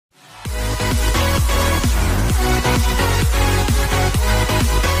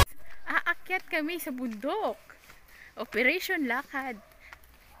kami sa bundok. Operation Lakad.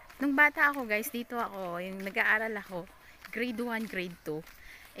 Nung bata ako guys, dito ako, yung nag-aaral ako, grade 1, grade 2.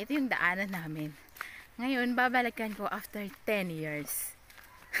 Ito yung daanan namin. Ngayon, babalikan ko after 10 years.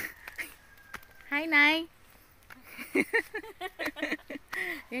 Hi, Nay!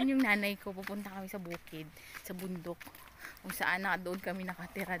 Yan yung nanay ko. Pupunta kami sa Bukid, sa bundok. Kung saan doon kami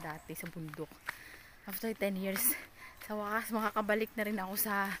nakatira dati sa bundok. After 10 years, sa wakas makakabalik na rin ako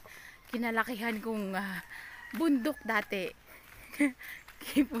sa kinalakihan kong bundok dati.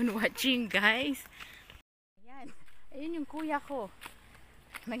 Keep on watching, guys. Ayan. Ayun yung kuya ko.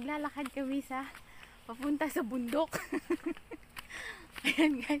 Naglalakad kami papunta sa bundok.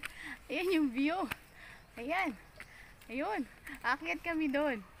 Ayan, guys. Ayan yung view. Ayan. Ayun. Aakyat kami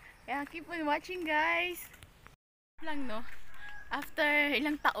doon. Kaya keep on watching, guys. Lang, no? After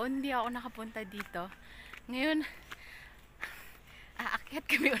ilang taon, di ako nakapunta dito. Ngayon, aakyat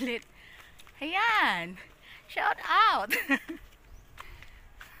kami ulit. Ayan. Shout out!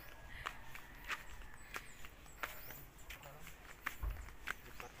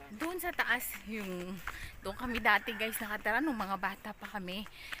 Doon sa taas, doon kami dati guys nakatira nung mga bata pa kami.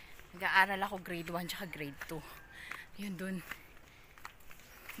 Nag-aaral ako grade 1 tsaka grade 2. Yun doon.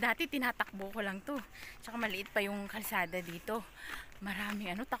 Dati tinatakbo ko lang to. Tsaka maliit pa yung kalsada dito.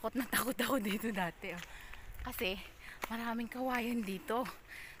 Maraming takot na takot ako dito dati. Oh. Kasi maraming kawayan dito.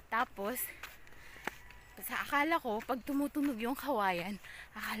 Tapos, akala ko, pag tumutunog yung kawayan,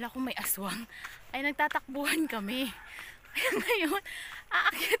 akala ko may aswang. Ay nagtatakbuhan kami. Kaya ngayon,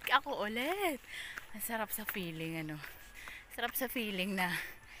 aakyat ako ulit. Ang sarap sa feeling, Sarap sa feeling na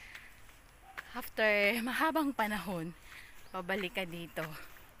after mahabang panahon, pabalik ka dito.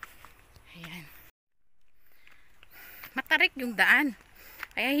 Ayan. Matarik yung daan.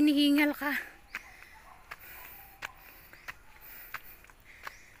 Kaya hinihingal ka.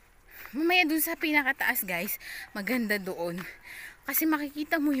 Mamaya dun sa pinakataas, guys, maganda doon. Kasi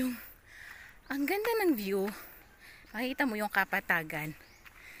makikita mo ang ganda ng view. Makikita mo yung kapatagan.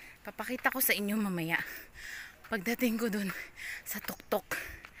 Papakita ko sa inyo mamaya. Pagdating ko dun sa tuktok.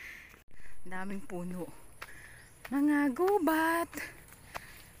 Daming puno. Mga gubat.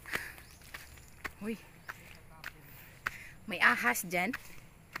 Uy. May ahas dyan.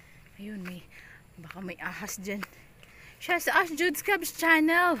 Ayun, baka may ahas dyan. Siya sa Jude's Cubs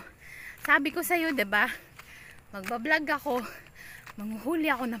channel. Sabi ko sa'yo, diba? Magbablog ako. Manghuhuli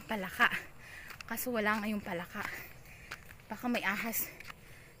ako ng palaka. Kaso wala ngayong palaka. Baka may ahas.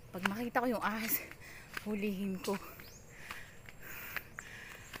 Pag makita ko yung ahas, hulihin ko.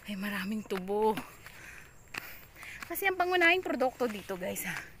 Ay, maraming tubo. Kasi ang pangunahing produkto dito, guys,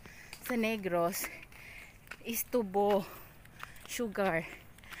 sa Negros is tubo, sugar.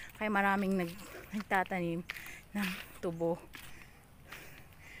 Kaya maraming nagtatanim ng tubo.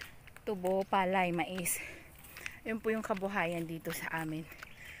 Tubo, palay, mais. Yun po yung kabuhayan dito sa amin.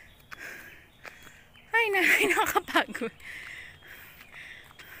 Ay, nakakapagod.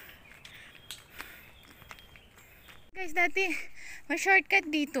 Guys, dati may shortcut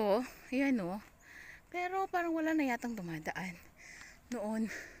dito. Ayan, pero parang wala na yatang dumadaan. Noon,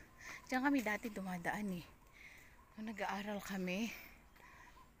 diyan kami dati dumadaan Nung nag-aaral kami.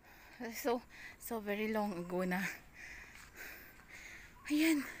 So very long ago na.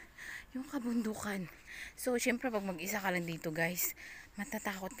 Ayan, yung kabundukan. So, syempre pag mag-isa ka lang dito, guys,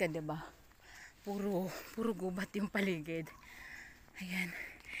 matatakot ka, diba? Puro gubat yung paligid. Ayan.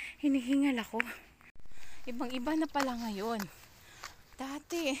 Hinihingal ako. Ibang-iba na pala ngayon.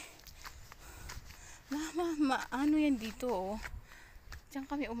 Dati, ano yan dito, Diyan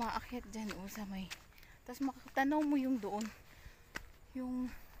kami umaakyat dyan, sa may. Tapos makatanaw mo yung doon.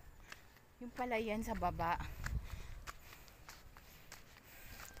 Yung palayan sa baba.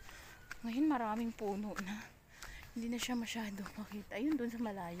 Ngayon maraming puno na. Hindi na siya masyado makita. Ayun doon sa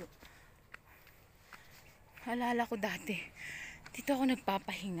malayo. Alala ko dati, dito ako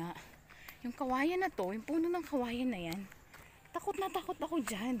nagpapahinga. Yung kawayan na to, yung puno ng kawayan na yan, takot na takot ako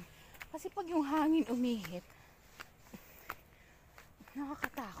dyan. Kasi pag yung hangin umihip,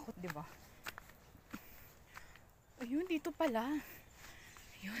 nakakatakot, diba? Ayun, dito pala.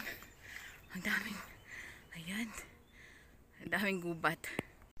 Ayun. Ang daming, ayan. Ang daming gubat.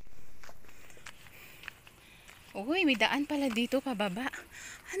 Uy, may daan pala dito pababa.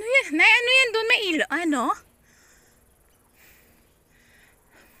 Ano yan? Nay, ano yan? Doon may ilo. Ano?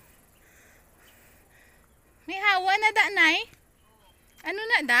 May hawa na da, Nay? Ano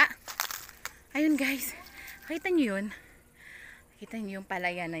na da? Ayun, guys. Kita nyo yun? Kita nyo yung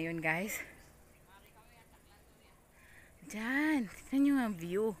palayan na yun, guys? Diyan. Kita nyo ang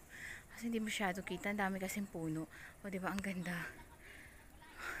view. Kasi hindi masyado kita. Ang dami kasing puno. O, diba? Ang ganda.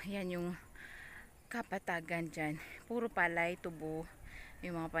 Yan yung kapatagan dyan. Puro palay, tubo,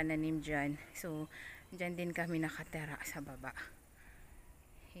 yung mga pananim dyan. So, dyan din kami nakatera sa baba.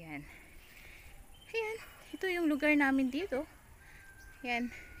 Yan. Ayan. Ito yung lugar namin dito.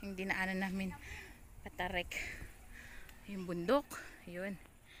 Yan. Yung dinaanan namin patarek. Yung bundok. Yun.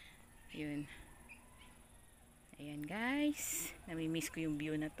 Yun. Ayan guys. Namimiss ko yung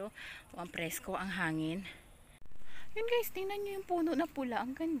view na to. Ang presko, ang hangin. Yun guys, tingnan nyo yung puno na pula.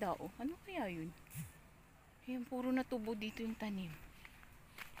 Ang ganda oh. Ano kaya yun? Ayan, puro na tubo dito yung tanim.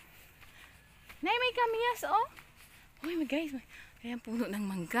 Nay, may kamiyas oh. Uy, guys. Ayan, puno ng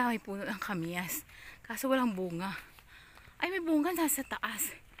mangga. May puno ng kamiyas. Kaso walang bunga. Ay, may bunga nasa taas.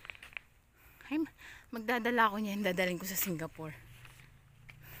 Ay, magdadala ko niyan. Dadalhin ko sa Singapore.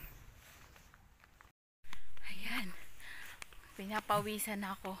 Ayan. Pinapawisan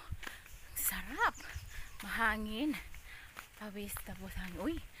ako. Sarap. Mahangin. Pawis tapos hangin.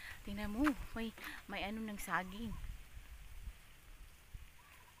 Uy, tingnan mo. May ano ng saging.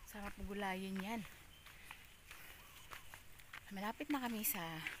 Sarap gulayin yan. Malapit na kami sa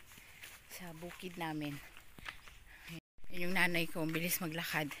bukid namin. Yung nanay ko, bilis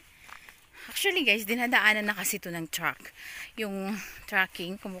maglakad. Actually guys, dinadaanan na kasi ito ng truck. Yung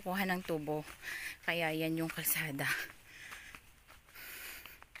trucking, kumukuha ng tubo. Kaya yan yung kalsada.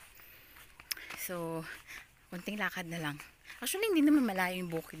 So, konting lakad na lang. Actually, hindi naman malayo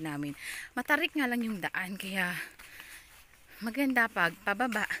yung bukid namin. Matarik nga lang yung daan. Kaya, maganda pag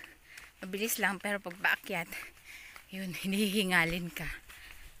pababa. Mabilis lang, pero pag paakyat, yun, hinihingalin ka.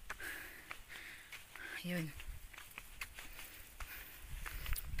 Yun.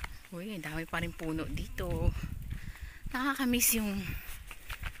 Uy, dami pa rin puno dito. Nakakamiss yung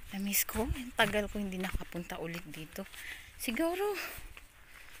namiss ko. Tagal ko hindi nakapunta ulit dito. Siguro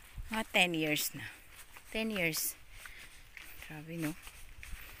mga 10 years na. 10 years. Grabe no.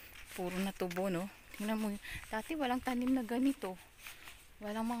 Puro na tubo no. Tingnan mo. Dati walang tanim na ganito.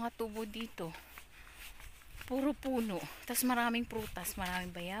 Walang mga tubo dito. Puro puno. Tapos maraming prutas.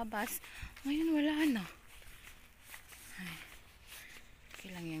 Maraming bayabas. Ngayon wala na. Ay. Okay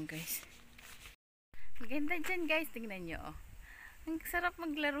lang yan guys. Maganda dyan guys. Tingnan nyo oh. Ang sarap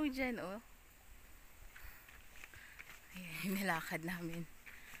maglaro dyan oh. Ayan, nilakad namin.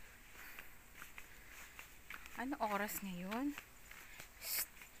 Ano oras ngayon?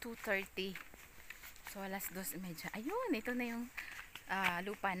 2:30. So alas 2:30. Ayun, ito na yung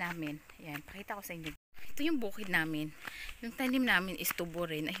lupa namin. Ayan, pakita ko sa inyo. Ito yung bukid namin. Yung tanim namin is tubo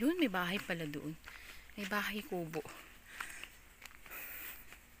rin. Ayun, may bahay pala doon. May bahay kubo.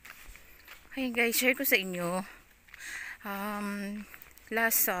 Ayun guys, share ko sa inyo.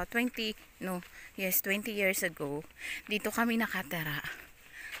 Last 20 years ago, dito kami nakatira.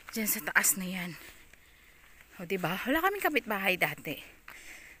 Diyan sa taas na yan. O diba? Wala kaming kapitbahay dati.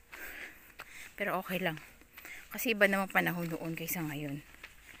 Pero okay lang. Kasi iba namang panahon noon kaysa ngayon.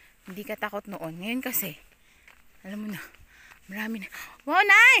 Hindi ka takot noon. Ngayon kasi, alam mo na, marami na. Wow,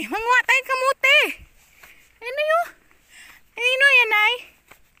 Nay! Manguha tayo kamuti! Ano yun? Ano yan, Nay?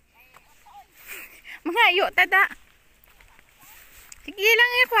 Mga ayo, tada. Sige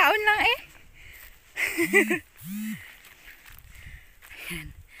lang eh, kwaon lang eh. Ayan.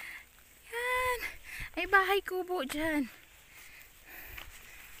 Ayan. Ay, bahay kubo dyan.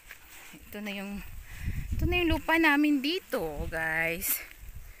 Ito na yung lupa namin dito, guys.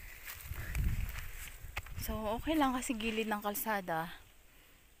 So, okay lang kasi gilid ng kalsada.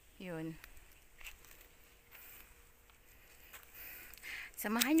 Yun.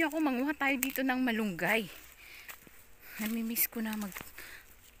 Samahan nyo ako, manguha tayo dito ng malunggay. Namimiss ko na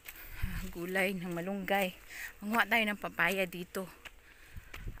gulay ng malunggay. Manguha tayo ng papaya dito.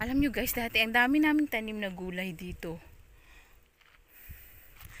 Alam nyo guys, dati ang dami naming tanim na gulay dito.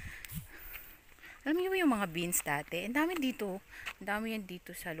 Alam nyo yung mga beans dati? Ang dami dito. Ang dami yan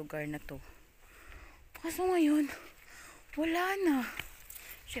dito sa lugar na to. Kaso ngayon, wala na.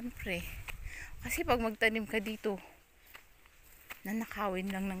 Siyempre. Kasi pag magtanim ka dito, nanakawin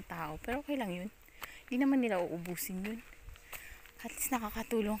lang ng tao. Pero okay lang yun. Hindi naman nila uubusin yun. At least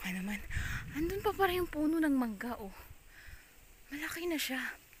nakakatulong ka naman. Andun pa para yung puno ng mangga oh. Malaki na siya.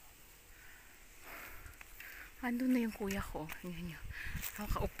 Andun na yung kuya ko. Tingnan nyo.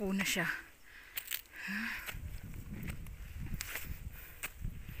 Nakakaupo na siya.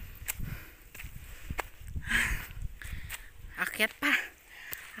 Akyat pa.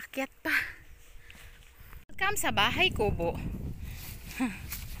 Akyat pa. Welcome sa bahay kubo.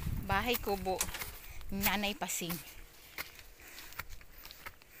 Bahay kubo. Nanay Pasing.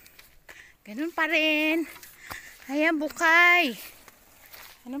 Ganun pa rin. Ayan, bukay.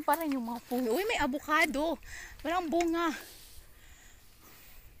 Ganun pa rin yung mga puno. Uy, may avocado. Walang bunga.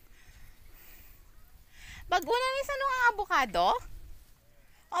 Pag una ni sa nung avocado?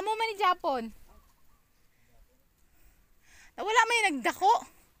 Amo man ni Japon. Wala may nagdako.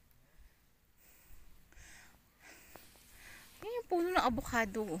 Yan yung puno ng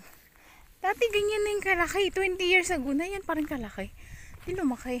avocado. Dati ganyan na yung kalaki. 20 years ago na yan parang kalaki. Di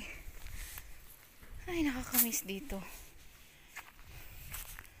lumaki. Ay, nakakamiss dito.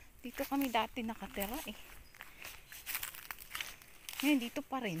 Dito kami dati nakatira eh. Ngayon dito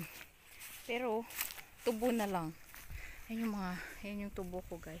pa rin. Pero tubo na lang. Yan yung tubo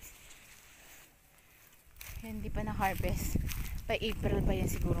ko guys. Yan, hindi pa na-harvest. By April pa yan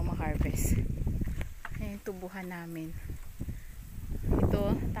siguro ma-harvest. Yan yung tubuhan namin.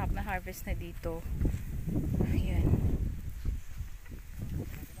 Ito, top na harvest na dito. Ayan.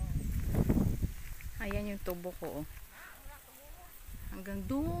 Ayan yung tubo ko. Hanggang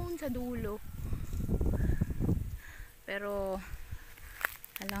doon sa dulo. Pero,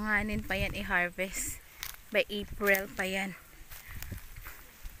 alanganin pa yan i-harvest. By April pa yan.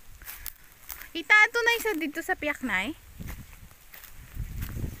 Kita ito na isa dito sa Piaknay.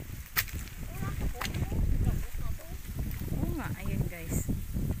 Oo nga, ayun guys.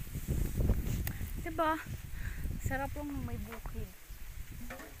 Diba? Sarap lang may bukid.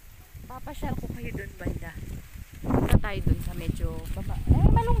 Papasyal ko kayo doon banda. Punta tayo doon sa medyo baba.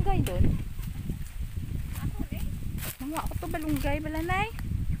 Malunggay doon. Mga ako to malunggay, balanay.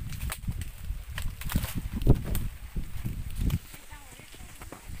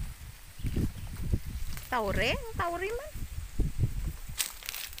 Taure? Ang taure man.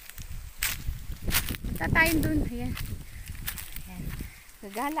 Tatayin dun. Ayan. Ayan.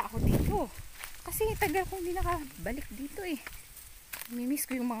 Gagala ako dito. Kasi tagal kong hindi nakabalik dito eh.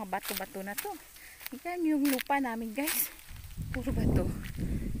 Mimiss ko yung mga bato-bato na to. Yan yung lupa namin guys. Puro bato.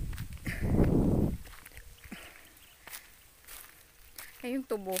 Ayan yung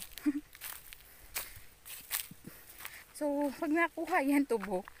tubo. So, pag nakuha yan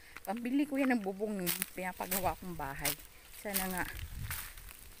tubo, pambili ko yan ng bubong pinapagawa kong bahay. Sana nga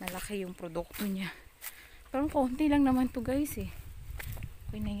malaki yung produkto niya. Pero konti lang naman to guys eh.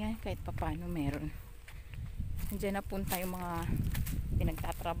 Okay na yan kahit papano meron. Nandiyan na punta yung mga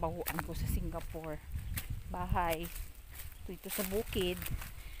pinagtatrabahuan ko sa Singapore. Bahay. Ito sa Bukid.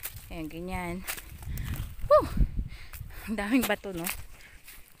 Ayan ganyan. Woo! Ang daming bato no.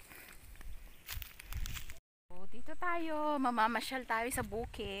 Dito tayo, mamamasyal tayo sa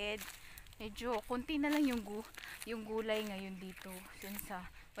Bukid. Medyo konti na lang yung gulay ngayon dito.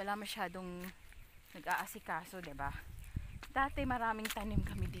 Wala masyadong nag-aasikaso, 'di ba? Dati maraming tanim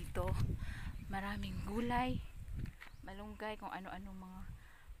kami dito. Maraming gulay, malunggay, kung ano-ano mga.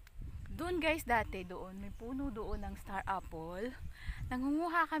 Doon guys, dati doon, may puno doon ng star apple.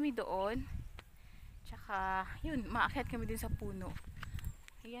 Nangunguha kami doon. Tsaka, yun, maakyat kami din sa puno.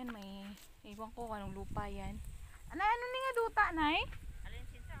 Ayan, iwan ko anong lupa yan. Ano ni nga duta, nay? Alin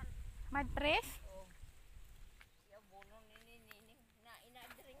sinsan? Madpres? Oo. Yung bono ni na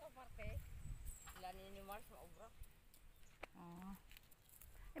inadring ko parte. Ilan ni Mars maobra. Oh.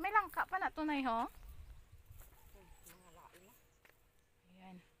 May langka pa na to, nay, ho?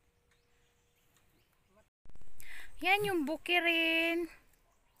 Ayan. Yan yung bukirin.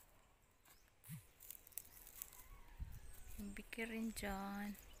 Yung bukirin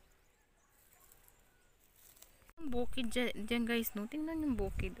dyan. Bukid dyan guys, no? Tingnan yung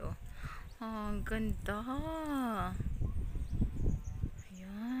bukid, oh. Ang ganda.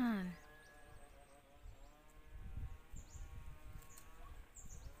 Ayan.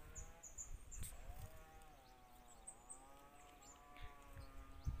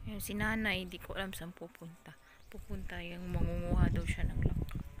 Ayan, si nanay, hindi ko alam saan pupunta. Pupunta yung mangunguha daw siya ng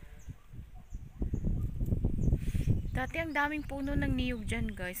langka. Dati ang daming puno ng niyog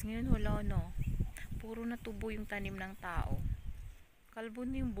dyan guys. Ngayon wala no. Puro natubo yung tanim ng tao. Kalbo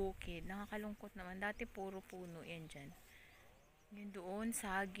na yung bukid. Nakakalungkot naman. Dati puro puno yan dyan. Yun doon,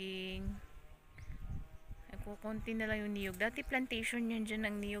 saging. Ay, kukunti na lang yung niyog. Dati plantation yan dyan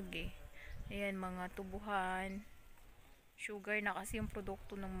ng niyog eh. Ayan, mga tubuhan. Sugar na kasi yung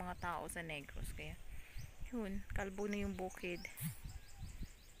produkto ng mga tao sa Negros. Kaya, yun, kalbo na yung bukid.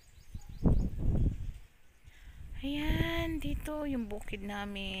 Ayan, dito yung bukid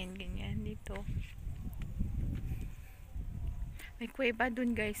namin. Ganyan, dito. May kuweba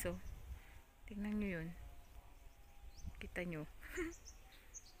dun guys, oh. Tingnan nyo yun. Kita nyo.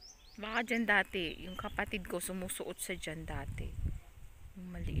 Baka dyan dati, yung kapatid ko sumusuot sa dyan dati.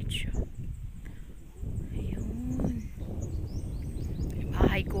 Yung maliit siya. Ayun. May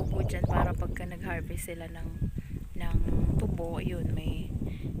bahay kuko dyan para pagka nag-harvest sila ng tubo, ayun, may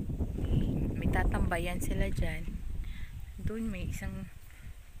tatambayan sila dyan. Doon may isang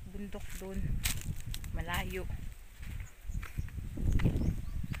bundok doon. malayo.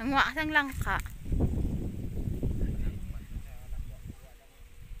 Ang waasang langka.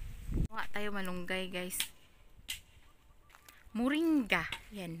 Wa tayo malunggay guys. Moringa.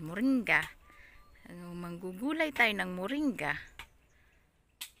 Yan, moringa. Manggugulay tayo ng moringa.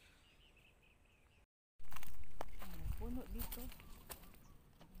 Puno dito.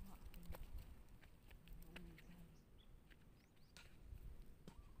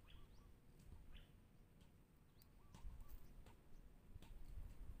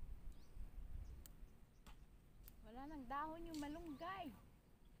 Wala nang dahon yung malunggay.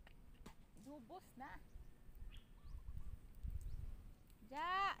 Dubos na.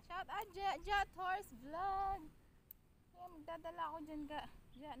 Ja, shout out Ja Horse Vlog. Kaya magdadala ako dyan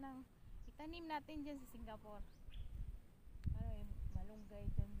ng itanim natin dyan sa Singapore. Para yung malunggay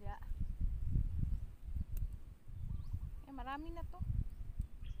dyan Ja. Eh, marami na to.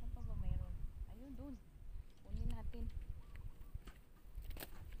 Ano pa ba mayroon? Ayun dun. Kunin natin.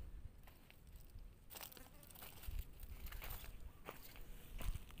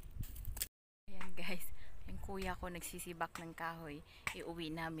 Ayan guys. Yung kuya ko nagsisibak ng kahoy.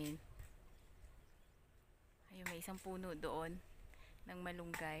 Iuwi namin. Ayun, may isang puno doon ng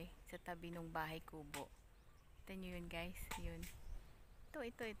malunggay sa tabi ng bahay kubo. Kita nyo yun guys. Yun.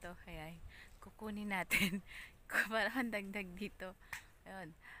 Ito. Ayan. Kukunin natin. Parang dagdag dito.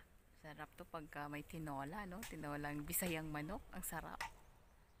 Ayun. Sarap to pagka may tinola, no? Tinolang Bisayang manok. Ang sarap.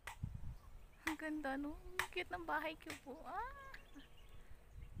 Ang ganda, no? Ang cute ng bahay kubo.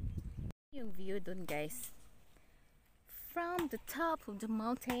 Yung view dun guys. From the top of the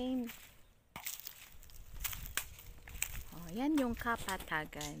mountain. Oh, yan yung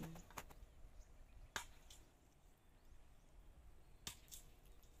kapatagan.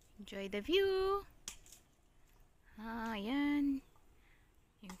 Enjoy the view. Yan.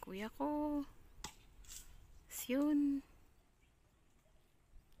 Yung kuya ko. Yun.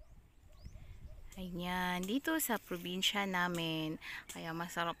 Ayan, dito sa probinsya namin, kaya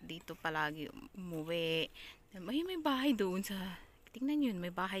masarap dito palagi umuwi. May bahay doon sa, tingnan yun,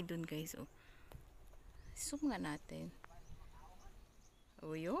 may bahay doon guys. Oh. Zoom nga natin.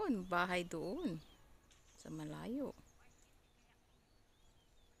 Oh yun, bahay doon. Sa malayo.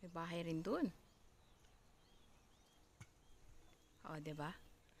 May bahay rin doon. Oh, diba?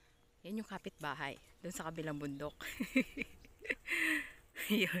 Yan yung kapitbahay. Doon sa kabilang bundok.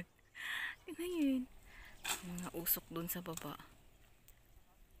 Yun. Tingnan yun. Mga usok dun sa baba.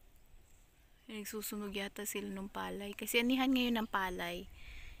 Nagsusunog yata sila ng palay. Kasi anihan ngayon ng palay.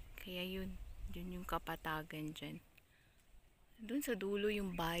 Kaya yun. Yun yung kapatagan dyan. Dun sa dulo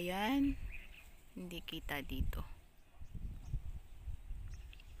yung bayan. Hindi kita dito.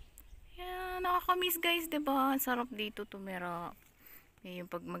 Yan. Nakakamiss guys, diba? Sarap dito tumira. Yung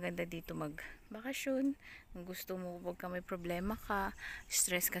pag maganda dito magbakasyon, kung gusto mo pagka may problema ka,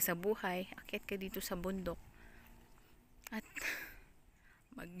 stress ka sa buhay, akyat ka dito sa bundok at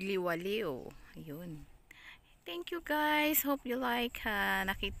magliwaliw. Ayun. Thank you guys, hope you like.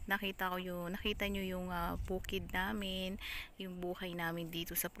 Nakita nyo yung bukid namin, yung buhay namin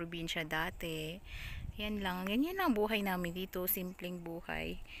dito sa probinsya dati. Yan lang buhay namin dito, simpleng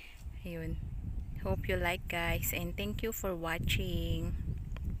buhay. Ayun. Hope you like guys, and thank you for watching.